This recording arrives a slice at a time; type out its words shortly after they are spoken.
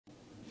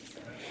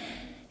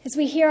As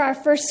we hear our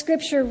first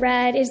scripture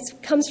read, it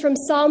comes from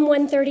Psalm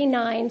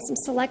 139, some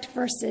select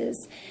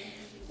verses.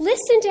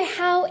 Listen to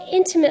how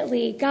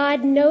intimately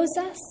God knows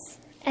us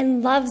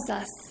and loves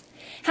us,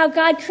 how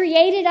God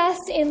created us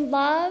in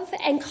love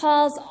and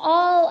calls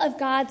all of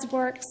God's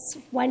works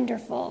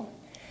wonderful.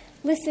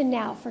 Listen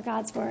now for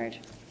God's word.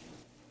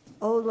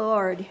 O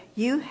Lord,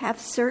 you have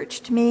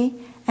searched me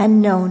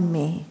and known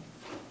me.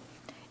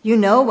 You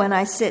know when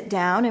I sit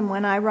down and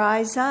when I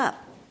rise up.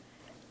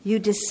 You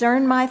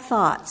discern my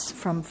thoughts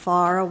from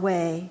far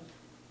away.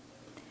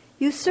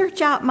 You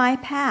search out my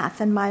path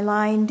and my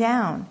lying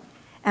down,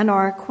 and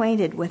are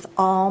acquainted with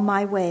all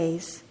my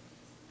ways.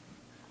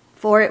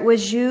 For it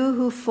was you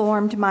who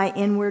formed my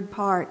inward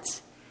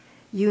parts.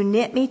 You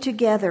knit me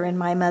together in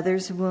my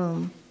mother's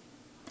womb.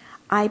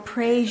 I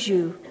praise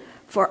you,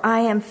 for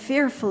I am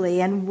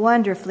fearfully and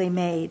wonderfully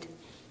made.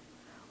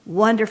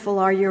 Wonderful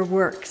are your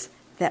works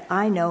that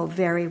I know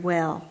very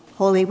well.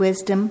 Holy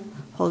wisdom,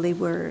 holy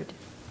word.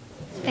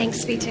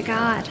 Thanks be to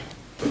God.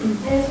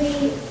 As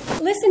we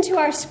listen to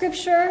our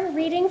scripture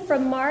reading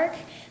from Mark,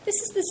 this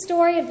is the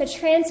story of the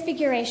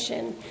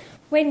Transfiguration,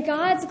 when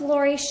God's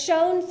glory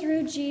shone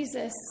through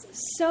Jesus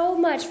so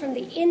much from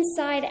the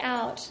inside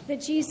out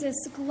that Jesus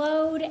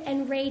glowed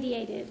and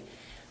radiated.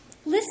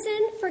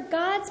 Listen for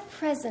God's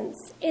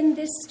presence in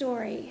this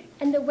story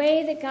and the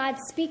way that God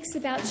speaks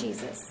about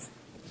Jesus.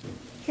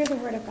 Hear the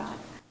word of God.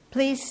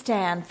 Please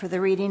stand for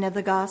the reading of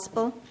the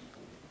gospel.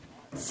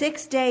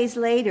 6 days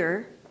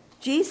later,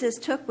 Jesus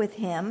took with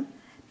him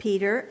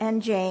Peter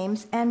and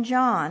James and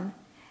John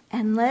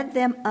and led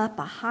them up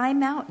a high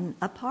mountain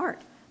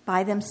apart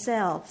by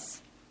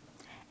themselves.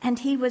 And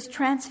he was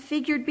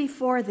transfigured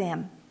before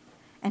them,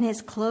 and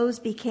his clothes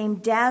became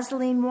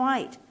dazzling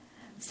white,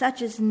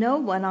 such as no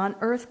one on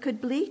earth could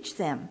bleach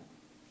them.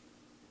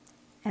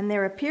 And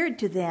there appeared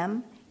to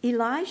them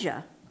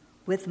Elijah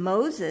with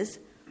Moses,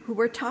 who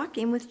were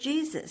talking with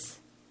Jesus.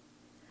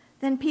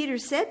 Then Peter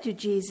said to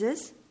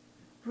Jesus,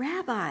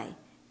 "Rabbi,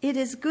 it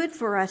is good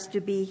for us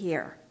to be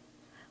here.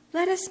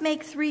 Let us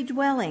make 3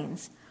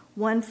 dwellings,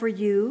 one for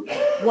you,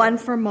 one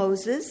for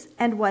Moses,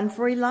 and one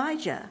for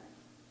Elijah."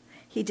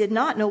 He did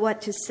not know what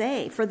to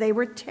say, for they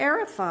were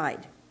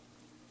terrified.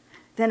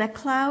 Then a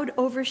cloud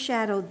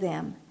overshadowed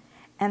them,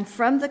 and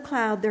from the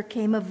cloud there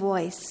came a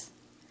voice,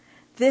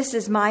 "This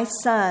is my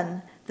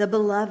son, the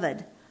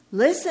beloved.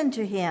 Listen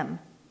to him."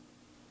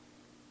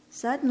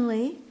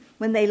 Suddenly,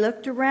 when they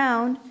looked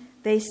around,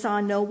 they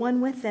saw no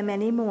one with them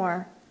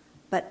anymore,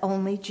 but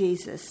only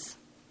Jesus.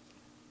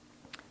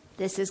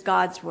 This is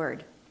God's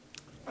word.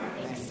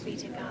 Thanks be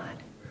to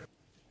God.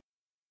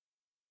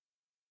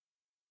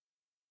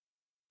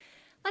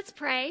 Let's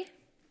pray.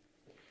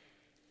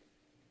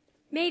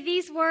 May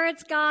these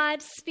words,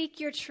 God, speak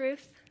your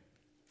truth.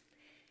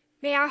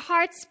 May our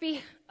hearts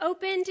be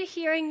open to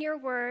hearing your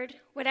word,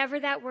 whatever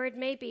that word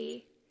may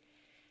be.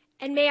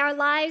 And may our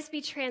lives be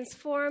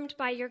transformed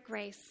by your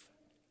grace.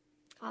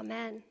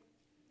 Amen.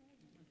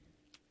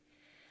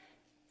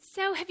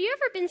 So, have you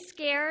ever been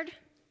scared?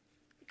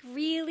 Like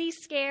really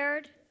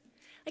scared?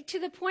 Like to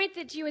the point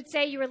that you would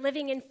say you were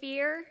living in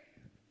fear?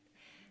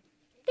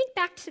 Think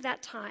back to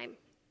that time.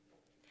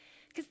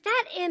 Because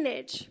that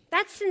image,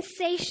 that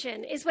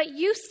sensation is what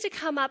used to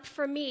come up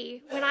for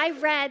me when I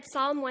read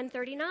Psalm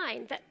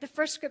 139, the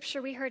first scripture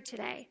we heard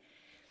today.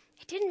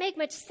 It didn't make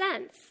much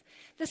sense.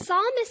 The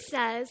psalmist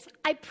says,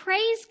 "I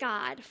praise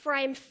God, for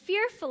I am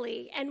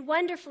fearfully and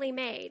wonderfully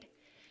made."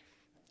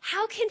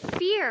 How can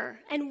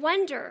fear and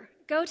wonder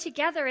go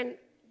together, and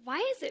why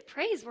is it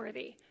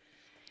praiseworthy?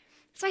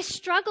 So I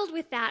struggled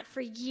with that for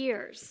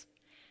years.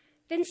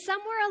 Then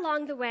somewhere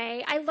along the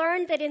way, I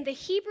learned that in the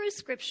Hebrew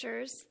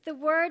scriptures, the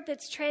word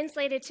that's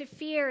translated to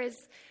fear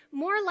is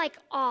more like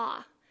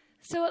awe.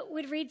 So it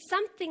would read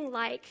something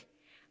like,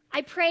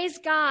 "I praise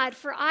God,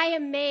 for I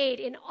am made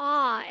in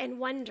awe and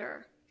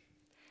wonder."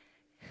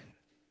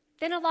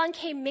 Then along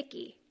came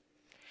Mickey.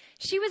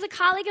 She was a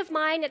colleague of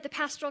mine at the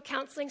Pastoral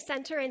Counseling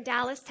Center in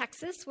Dallas,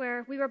 Texas,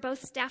 where we were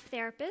both staff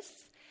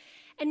therapists.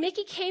 And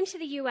Mickey came to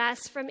the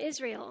U.S. from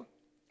Israel.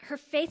 Her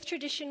faith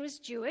tradition was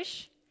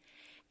Jewish,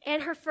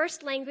 and her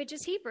first language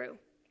is Hebrew.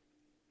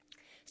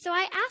 So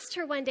I asked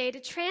her one day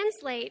to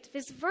translate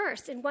this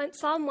verse in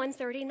Psalm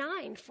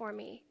 139 for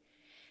me.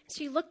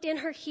 She looked in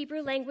her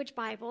Hebrew language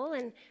Bible,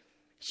 and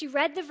she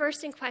read the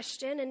verse in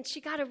question, and she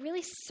got a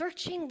really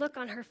searching look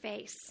on her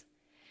face.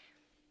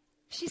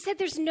 She said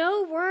there's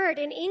no word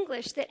in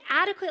English that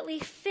adequately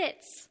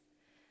fits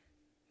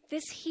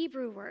this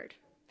Hebrew word.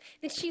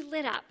 Then she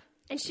lit up,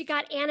 and she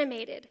got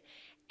animated.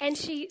 And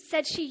she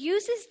said she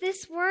uses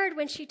this word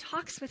when she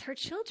talks with her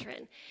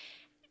children.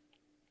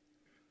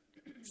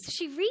 So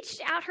she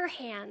reached out her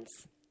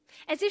hands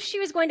as if she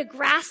was going to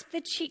grasp the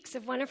cheeks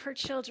of one of her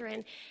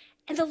children.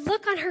 And the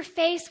look on her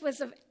face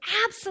was of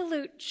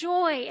absolute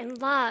joy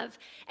and love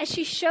as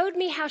she showed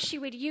me how she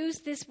would use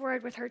this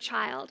word with her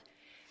child.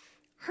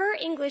 Her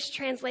English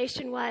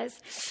translation was,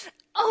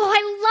 "Oh,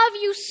 I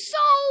love you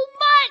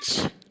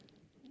so much."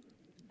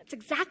 That's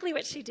exactly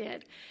what she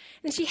did.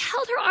 And she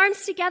held her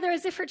arms together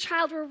as if her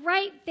child were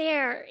right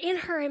there in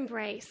her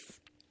embrace.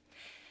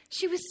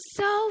 She was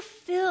so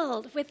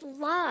filled with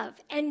love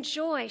and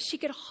joy, she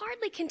could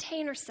hardly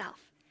contain herself.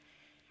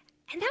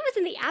 And that was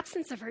in the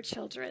absence of her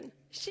children.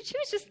 She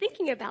was just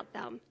thinking about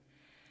them.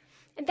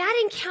 And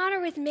that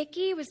encounter with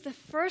Mickey was the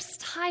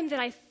first time that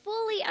I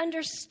fully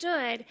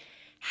understood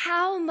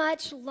how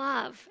much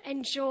love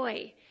and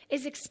joy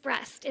is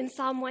expressed in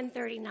Psalm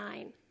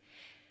 139.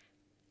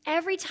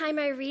 Every time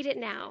I read it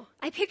now,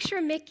 I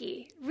picture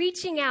Mickey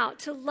reaching out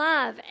to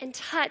love and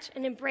touch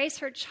and embrace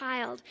her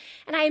child,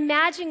 and I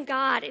imagine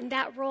God in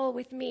that role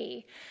with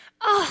me.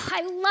 Oh,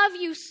 I love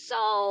you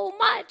so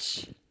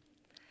much.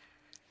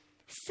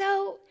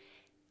 So,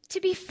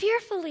 to be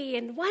fearfully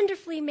and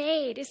wonderfully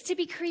made is to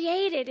be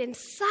created in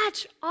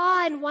such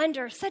awe and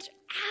wonder, such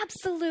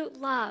absolute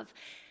love,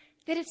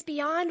 that it's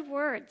beyond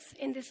words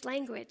in this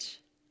language.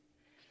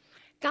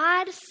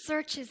 God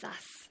searches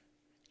us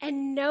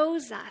and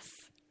knows us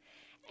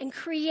and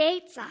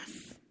creates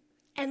us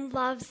and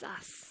loves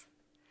us.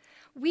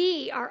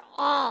 We are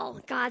all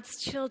God's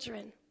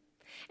children,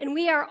 and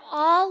we are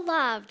all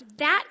loved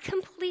that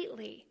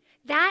completely,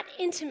 that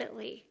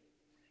intimately,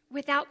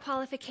 without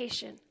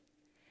qualification.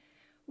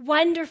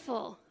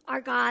 Wonderful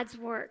are God's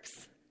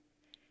works,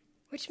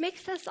 which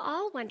makes us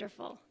all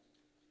wonderful,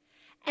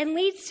 and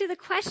leads to the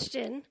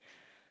question,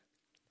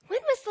 when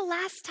was the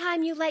last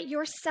time you let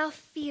yourself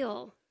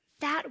feel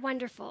that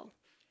wonderful?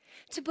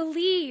 To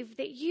believe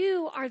that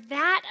you are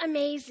that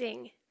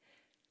amazing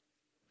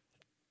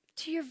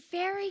to your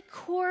very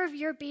core of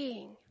your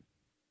being.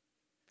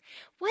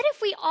 What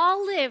if we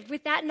all lived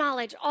with that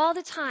knowledge all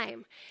the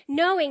time,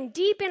 knowing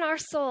deep in our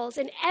souls,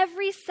 in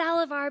every cell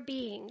of our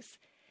beings,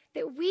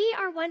 that we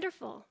are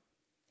wonderful?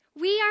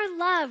 We are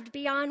loved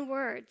beyond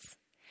words.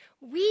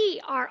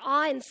 We are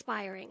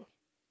awe-inspiring.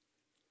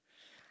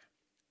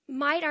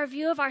 Might our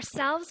view of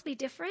ourselves be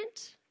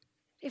different?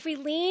 If we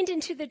leaned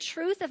into the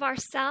truth of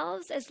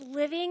ourselves as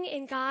living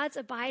in God's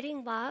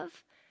abiding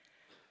love?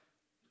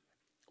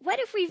 What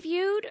if we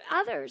viewed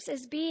others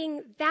as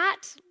being that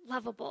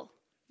lovable,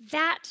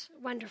 that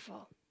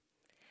wonderful?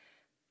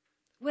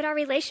 Would our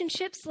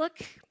relationships look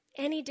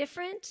any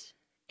different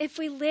if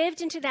we lived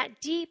into that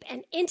deep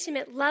and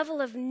intimate level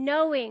of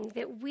knowing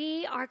that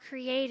we are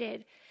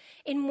created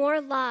in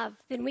more love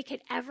than we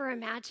could ever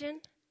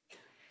imagine?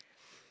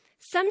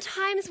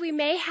 Sometimes we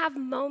may have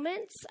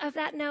moments of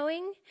that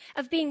knowing,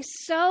 of being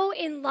so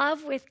in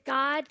love with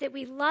God that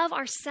we love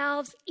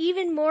ourselves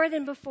even more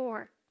than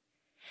before,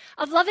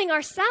 of loving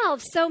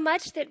ourselves so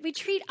much that we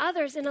treat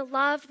others in a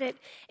love that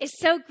is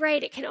so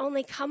great it can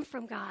only come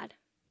from God.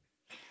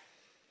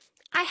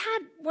 I had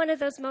one of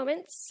those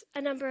moments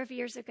a number of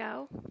years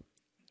ago.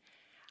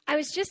 I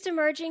was just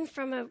emerging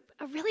from a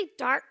really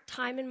dark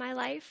time in my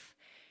life.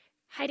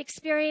 I'd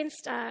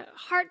experienced a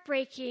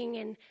heartbreaking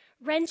and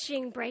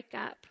wrenching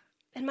breakup,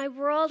 and my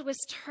world was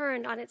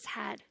turned on its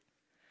head.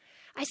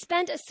 I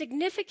spent a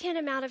significant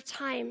amount of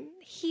time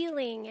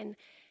healing and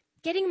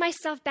getting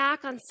myself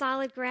back on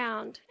solid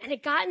ground, and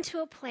had gotten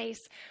to a place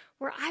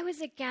where I was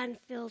again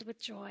filled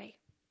with joy.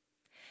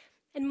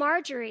 And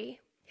Marjorie,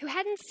 who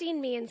hadn't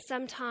seen me in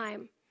some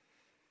time,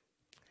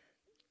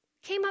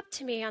 came up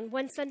to me on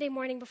one Sunday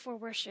morning before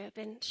worship,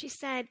 and she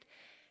said,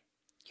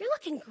 "You're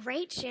looking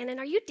great, Shannon.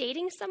 Are you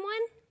dating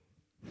someone?"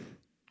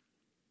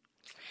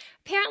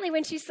 Apparently,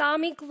 when she saw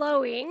me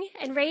glowing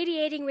and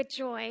radiating with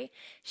joy,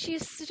 she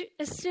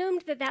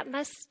assumed that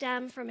must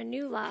stem from a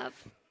new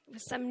love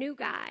with some new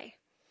guy.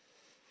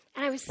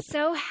 And I was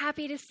so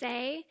happy to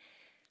say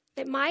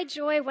that my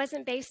joy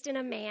wasn't based in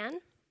a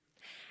man.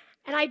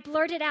 And I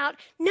blurted out,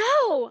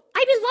 "No,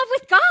 I'm in love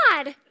with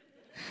God."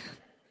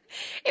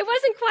 It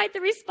wasn't quite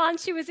the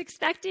response she was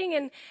expecting,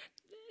 and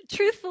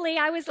truthfully,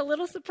 I was a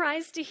little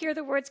surprised to hear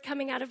the words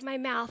coming out of my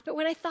mouth. But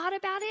when I thought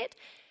about it,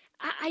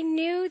 I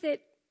knew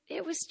that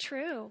it was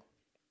true.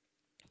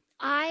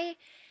 I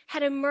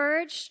had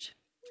emerged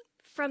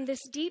from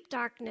this deep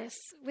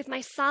darkness with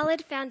my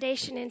solid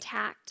foundation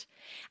intact.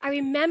 I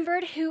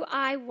remembered who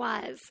I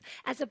was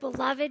as a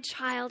beloved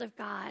child of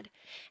God.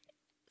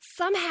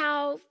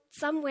 Somehow,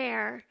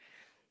 somewhere,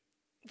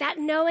 that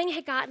knowing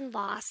had gotten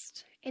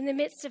lost in the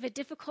midst of a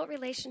difficult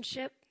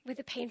relationship with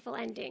a painful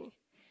ending.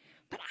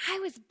 But I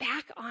was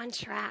back on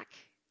track,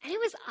 and it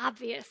was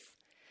obvious.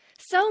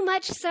 So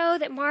much so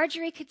that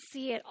Marjorie could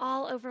see it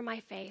all over my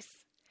face.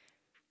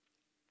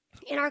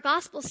 In our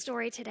gospel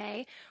story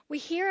today, we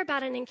hear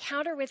about an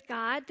encounter with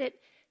God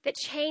that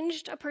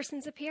changed a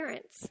person's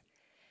appearance.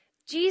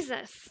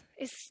 Jesus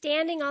is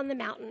standing on the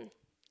mountain,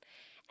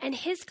 and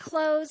his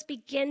clothes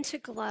begin to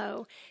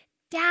glow,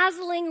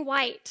 dazzling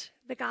white,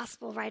 the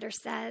gospel writer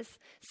says,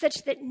 such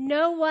that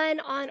no one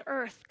on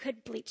earth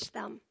could bleach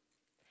them.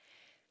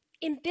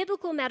 In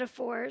biblical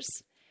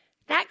metaphors,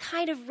 that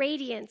kind of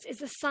radiance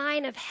is a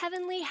sign of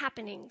heavenly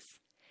happenings.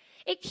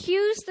 It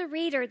cues the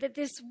reader that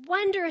this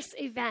wondrous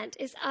event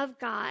is of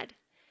God.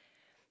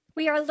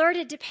 We are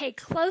alerted to pay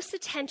close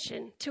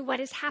attention to what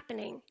is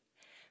happening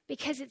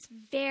because it's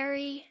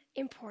very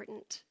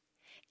important.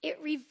 It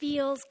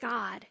reveals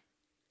God.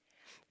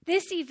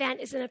 This event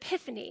is an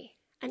epiphany,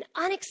 an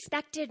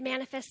unexpected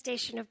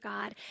manifestation of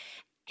God,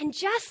 And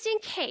just in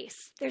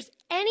case there's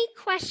any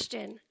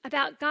question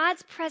about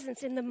God's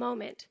presence in the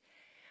moment,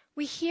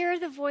 we hear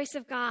the voice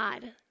of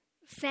God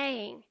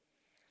saying,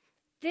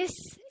 "This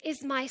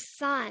is my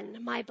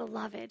Son, my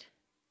beloved."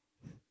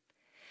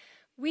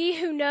 We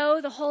who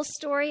know the whole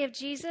story of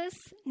Jesus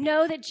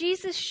know that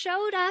Jesus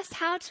showed us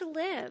how to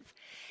live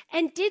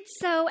and did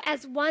so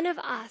as one of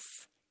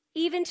us,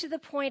 even to the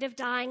point of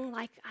dying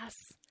like us.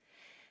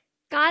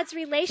 God's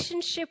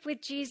relationship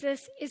with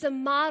Jesus is a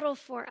model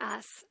for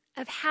us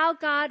of how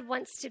God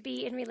wants to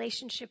be in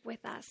relationship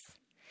with us.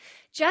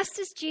 Just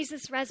as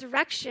Jesus'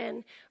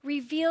 resurrection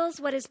reveals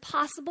what is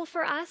possible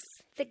for us,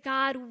 that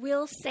God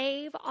will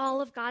save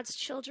all of God's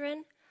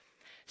children,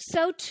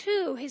 so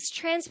too his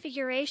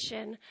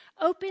transfiguration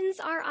opens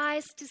our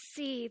eyes to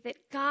see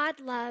that God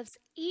loves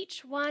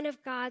each one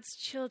of God's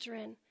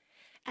children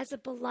as a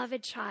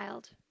beloved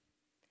child.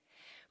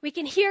 We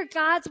can hear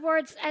God's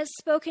words as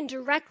spoken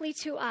directly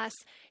to us.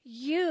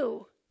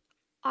 "You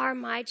are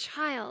my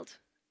child,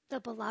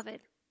 the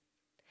beloved."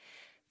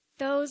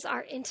 Those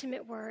are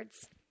intimate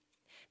words.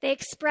 They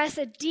express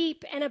a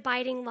deep and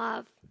abiding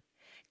love.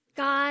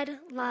 God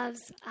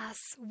loves us.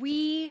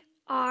 We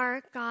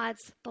are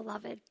God's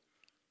beloved.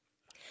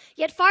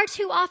 Yet far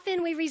too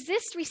often we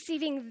resist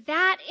receiving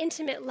that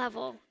intimate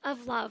level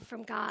of love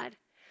from God.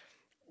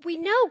 We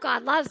know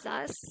God loves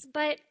us,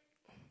 but,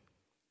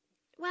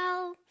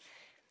 well,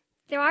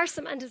 there are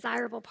some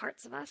undesirable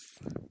parts of us.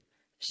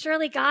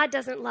 Surely God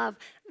doesn't love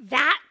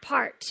that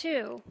part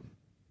too.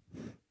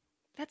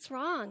 That's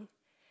wrong.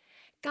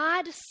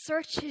 God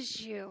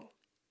searches you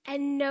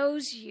and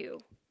knows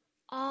you,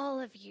 all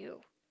of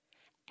you,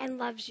 and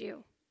loves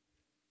you.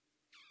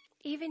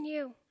 Even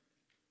you.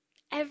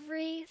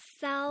 Every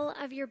cell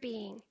of your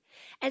being,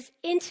 as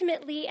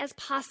intimately as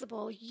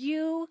possible.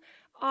 You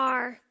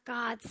are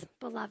God's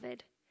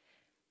beloved.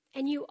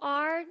 And you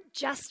are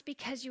just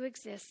because you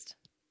exist,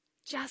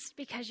 just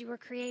because you were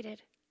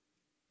created.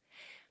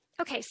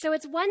 Okay, so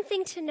it's one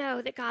thing to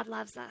know that God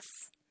loves us.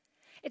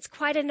 It's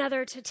quite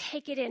another to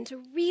take it in, to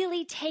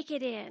really take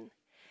it in,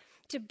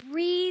 to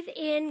breathe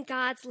in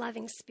God's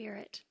loving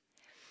spirit,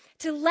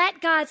 to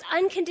let God's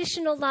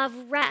unconditional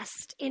love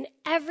rest in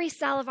every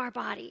cell of our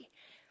body.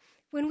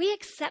 When we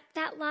accept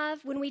that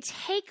love, when we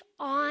take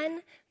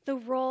on the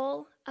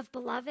role of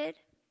beloved,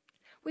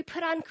 we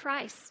put on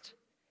Christ,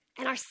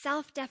 and our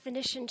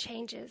self-definition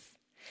changes.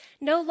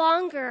 No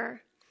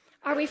longer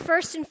are we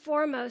first and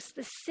foremost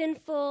the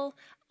sinful,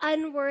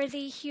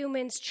 unworthy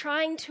humans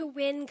trying to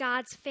win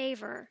God's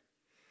favor,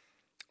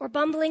 or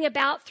bumbling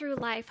about through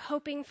life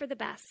hoping for the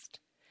best,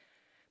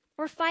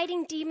 or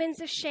fighting demons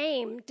of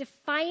shame,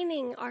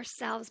 defining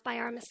ourselves by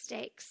our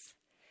mistakes.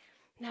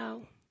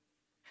 No.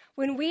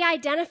 When we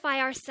identify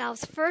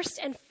ourselves first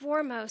and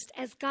foremost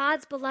as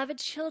God's beloved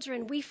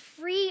children, we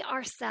free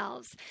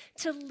ourselves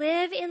to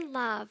live in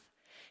love,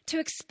 to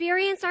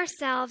experience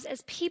ourselves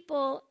as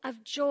people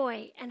of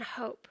joy and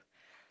hope.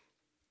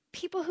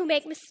 People who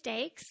make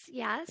mistakes,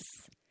 yes,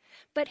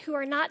 but who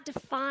are not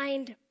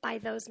defined by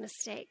those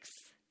mistakes.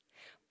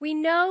 We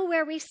know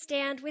where we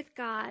stand with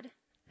God,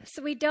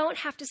 so we don't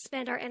have to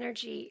spend our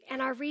energy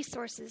and our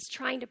resources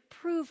trying to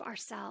prove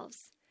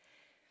ourselves.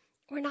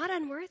 We're not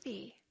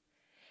unworthy.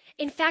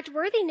 In fact,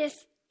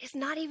 worthiness is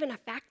not even a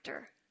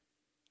factor.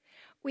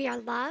 We are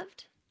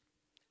loved,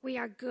 we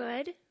are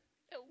good,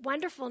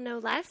 wonderful no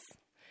less,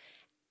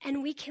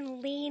 and we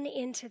can lean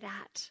into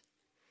that.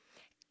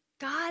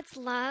 God's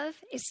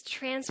love is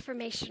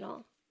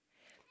transformational.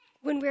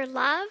 When we're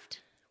loved,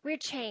 we're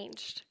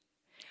changed.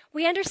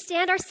 We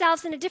understand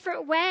ourselves in a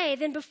different way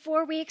than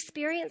before we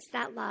experienced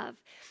that love.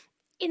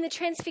 In the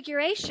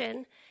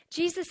Transfiguration,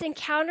 Jesus'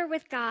 encounter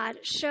with God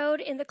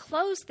showed in the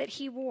clothes that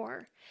he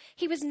wore.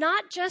 He was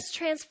not just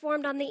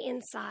transformed on the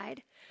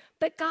inside,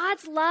 but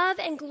God's love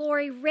and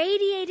glory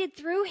radiated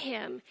through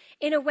him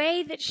in a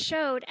way that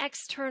showed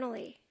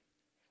externally.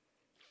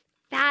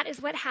 That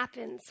is what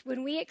happens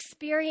when we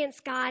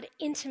experience God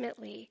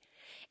intimately.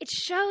 It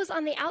shows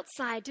on the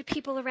outside to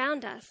people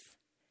around us.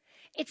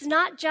 It's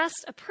not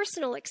just a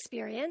personal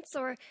experience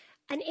or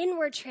an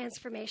inward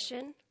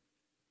transformation.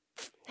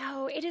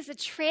 No, it is a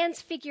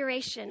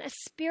transfiguration, a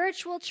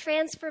spiritual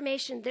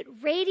transformation that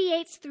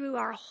radiates through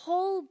our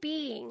whole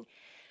being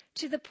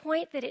to the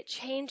point that it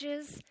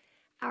changes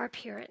our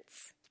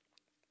appearance.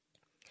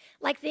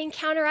 Like the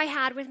encounter I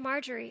had with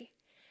Marjorie.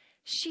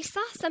 She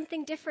saw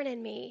something different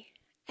in me,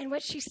 and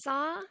what she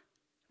saw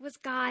was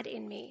God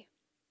in me.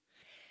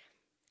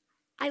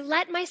 I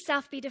let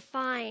myself be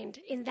defined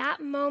in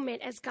that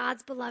moment as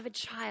God's beloved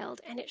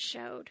child, and it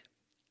showed.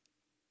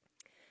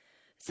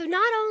 So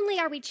not only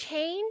are we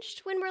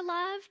changed when we're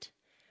loved,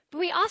 but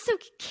we also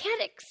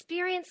can't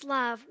experience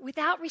love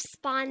without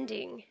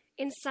responding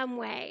in some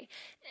way.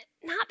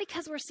 Not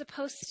because we're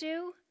supposed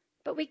to,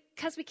 but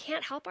because we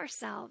can't help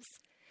ourselves.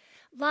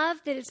 Love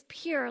that is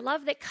pure,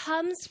 love that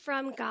comes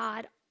from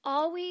God,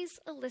 always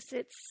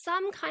elicits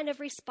some kind of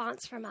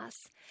response from us.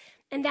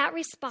 And that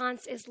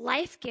response is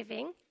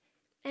life-giving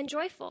and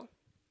joyful.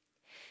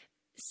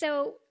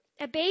 So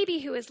a baby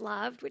who is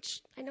loved,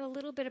 which I know a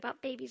little bit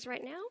about babies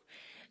right now,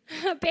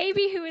 A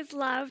baby who is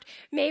loved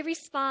may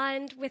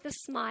respond with a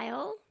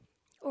smile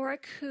or a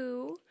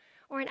coo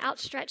or an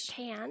outstretched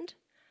hand.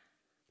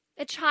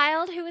 A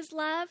child who is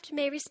loved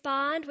may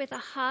respond with a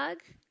hug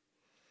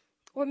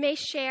or may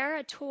share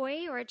a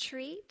toy or a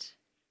treat.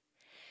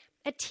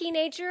 A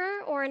teenager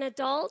or an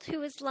adult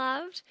who is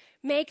loved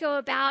may go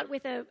about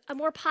with a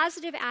more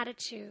positive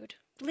attitude,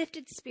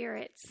 lifted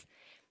spirits,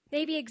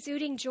 maybe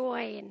exuding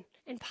joy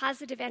and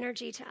positive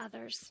energy to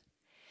others.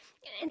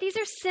 And these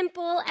are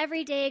simple,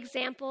 everyday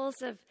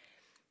examples of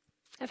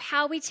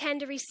how we tend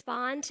to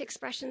respond to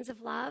expressions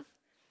of love,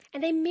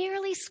 and they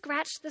merely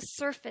scratch the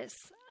surface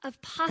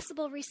of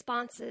possible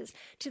responses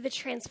to the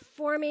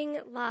transforming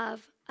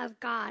love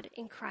of God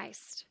in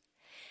Christ.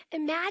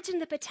 Imagine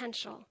the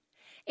potential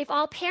if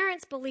all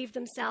parents believed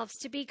themselves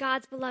to be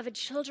God's beloved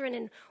children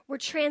and were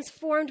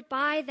transformed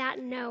by that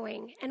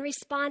knowing and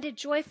responded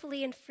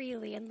joyfully and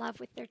freely in love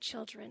with their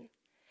children.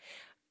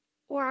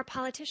 Or our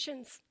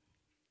politicians,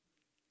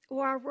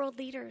 or our world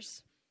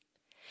leaders.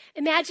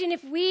 Imagine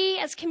if we,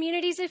 as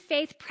communities of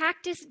faith,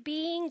 practiced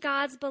being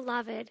God's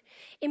beloved,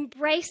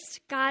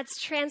 embraced God's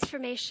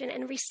transformation,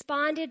 and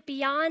responded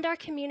beyond our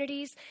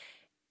communities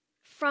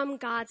from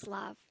God's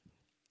love.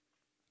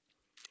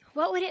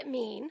 What would it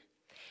mean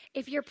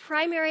if your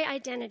primary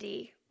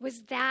identity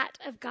was that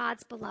of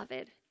God's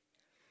beloved?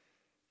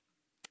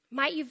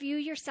 Might you view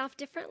yourself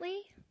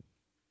differently?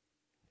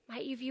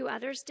 Might you view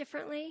others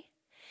differently?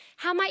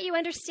 How might you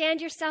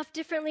understand yourself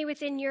differently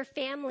within your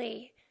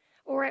family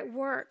or at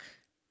work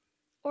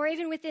or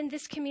even within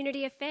this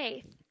community of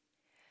faith?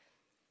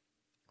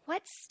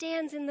 What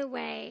stands in the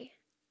way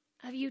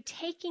of you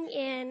taking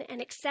in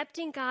and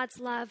accepting God's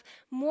love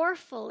more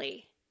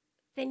fully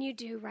than you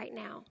do right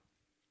now?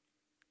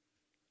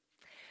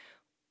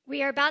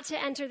 We are about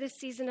to enter the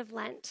season of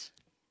Lent.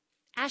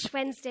 Ash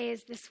Wednesday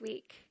is this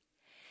week.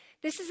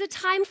 This is a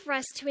time for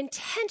us to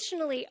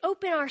intentionally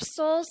open our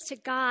souls to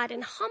God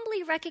and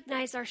humbly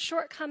recognize our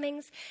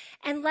shortcomings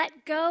and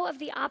let go of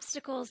the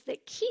obstacles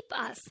that keep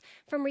us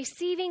from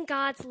receiving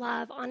God's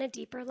love on a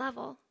deeper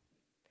level.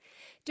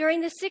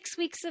 During the 6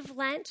 weeks of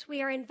Lent,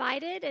 we are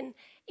invited and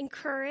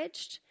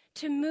encouraged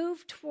to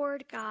move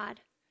toward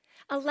God,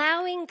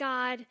 allowing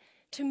God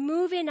to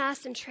move in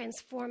us and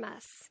transform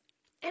us.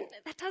 And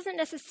that doesn't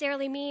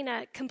necessarily mean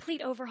a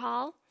complete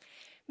overhaul.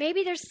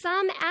 Maybe there's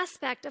some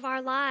aspect of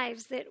our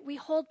lives that we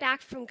hold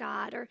back from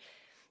God or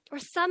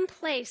some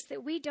place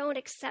that we don't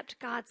accept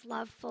God's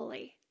love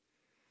fully.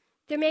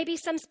 There may be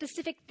some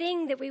specific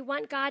thing that we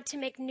want God to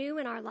make new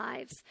in our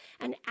lives,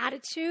 an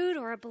attitude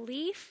or a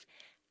belief,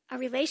 a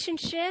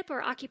relationship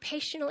or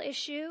occupational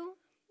issue,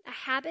 a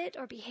habit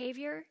or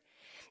behavior,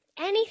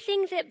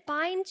 anything that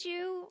binds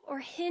you or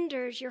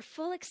hinders your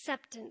full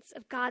acceptance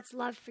of God's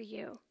love for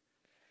you.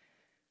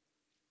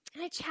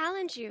 And I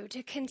challenge you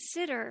to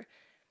consider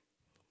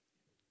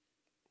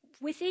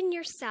within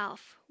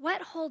yourself,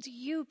 what holds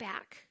you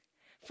back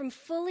from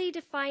fully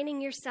defining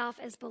yourself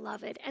as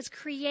beloved, as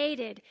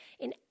created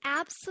in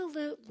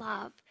absolute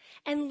love,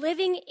 and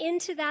living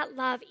into that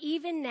love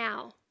even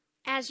now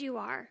as you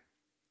are?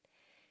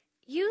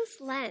 Use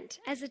Lent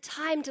as a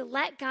time to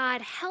let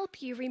God help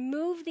you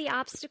remove the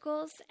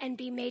obstacles and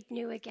be made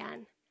new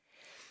again.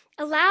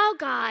 Allow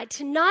God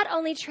to not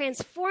only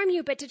transform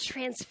you, but to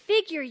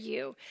transfigure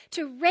you,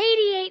 to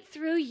radiate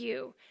through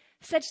you,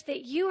 such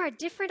that you are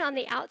different on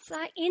the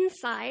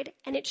inside,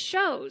 and it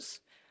shows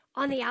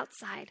on the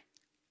outside.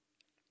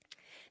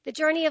 The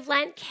journey of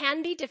Lent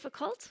can be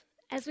difficult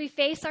as we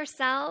face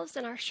ourselves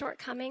and our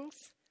shortcomings,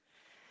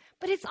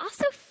 but it's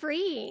also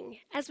freeing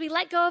as we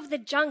let go of the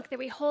junk that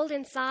we hold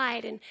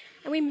inside and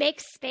we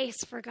make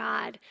space for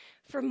God,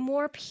 for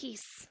more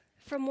peace,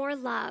 for more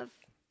love,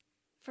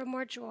 for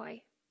more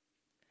joy.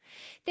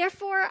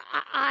 Therefore,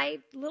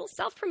 little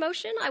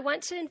self-promotion, I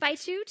want to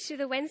invite you to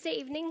the Wednesday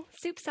evening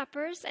soup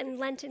suppers and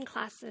Lenten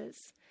classes.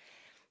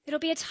 It'll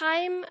be a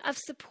time of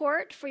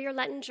support for your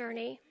Lenten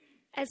journey,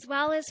 as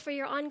well as for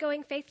your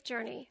ongoing faith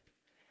journey.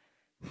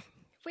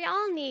 We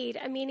all need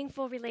a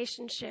meaningful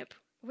relationship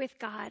with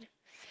God,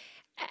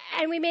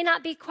 and we may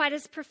not be quite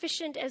as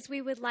proficient as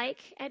we would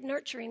like at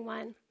nurturing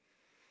one.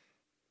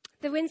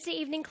 The Wednesday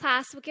evening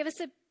class will give us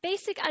a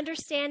basic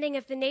understanding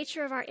of the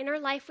nature of our inner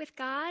life with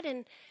God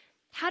and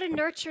how to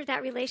nurture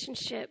that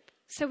relationship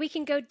so we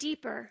can go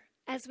deeper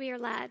as we are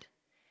led.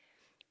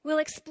 We'll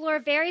explore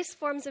various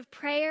forms of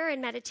prayer and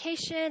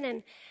meditation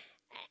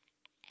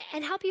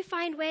and help you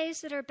find ways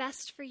that are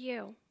best for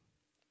you.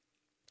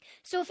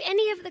 So if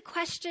any of the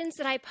questions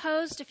that I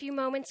posed a few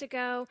moments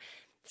ago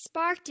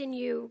sparked in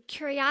you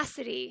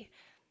curiosity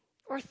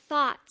or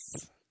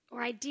thoughts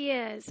or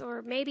ideas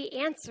or maybe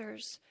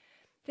answers,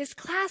 this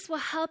class will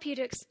help you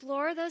to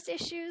explore those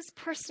issues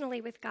personally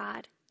with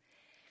God.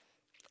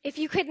 If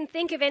you couldn't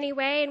think of any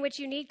way in which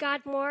you need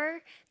God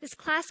more, this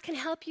class can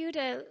help you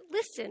to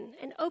listen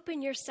and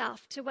open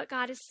yourself to what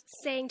God is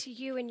saying to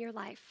you in your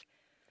life.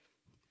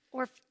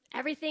 Or if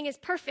everything is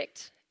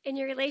perfect in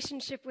your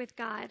relationship with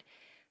God,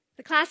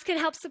 the class can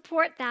help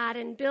support that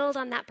and build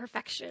on that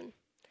perfection.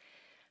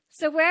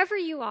 So wherever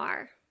you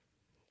are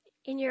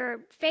in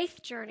your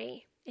faith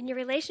journey, in your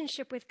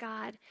relationship with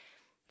God,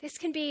 this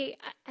can be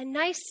a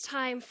nice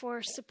time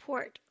for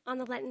support on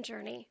the Lenten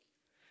journey.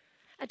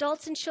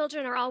 Adults and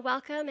children are all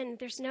welcome, and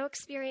there's no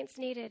experience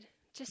needed,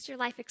 just your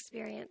life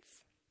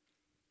experience.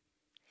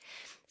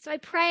 So I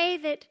pray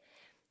that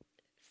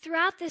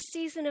throughout this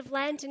season of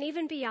Lent and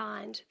even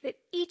beyond, that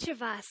each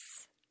of us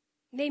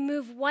may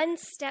move one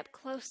step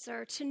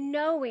closer to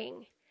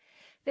knowing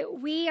that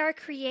we are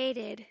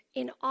created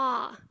in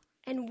awe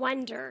and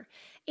wonder,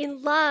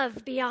 in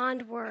love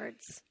beyond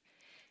words.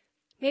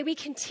 May we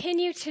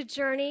continue to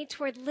journey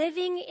toward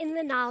living in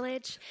the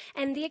knowledge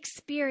and the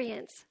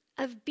experience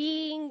of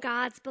being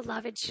God's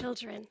beloved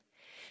children,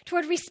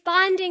 toward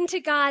responding to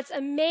God's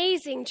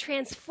amazing,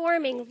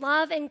 transforming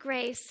love and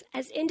grace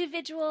as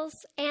individuals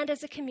and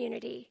as a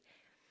community.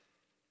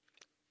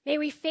 May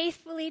we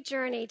faithfully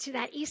journey to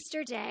that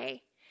Easter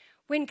day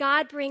when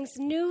God brings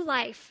new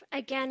life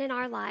again in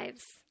our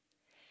lives.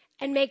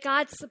 And may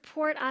God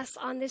support us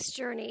on this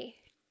journey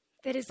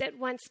that is at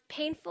once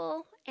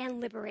painful and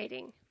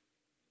liberating.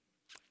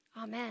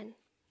 Amen.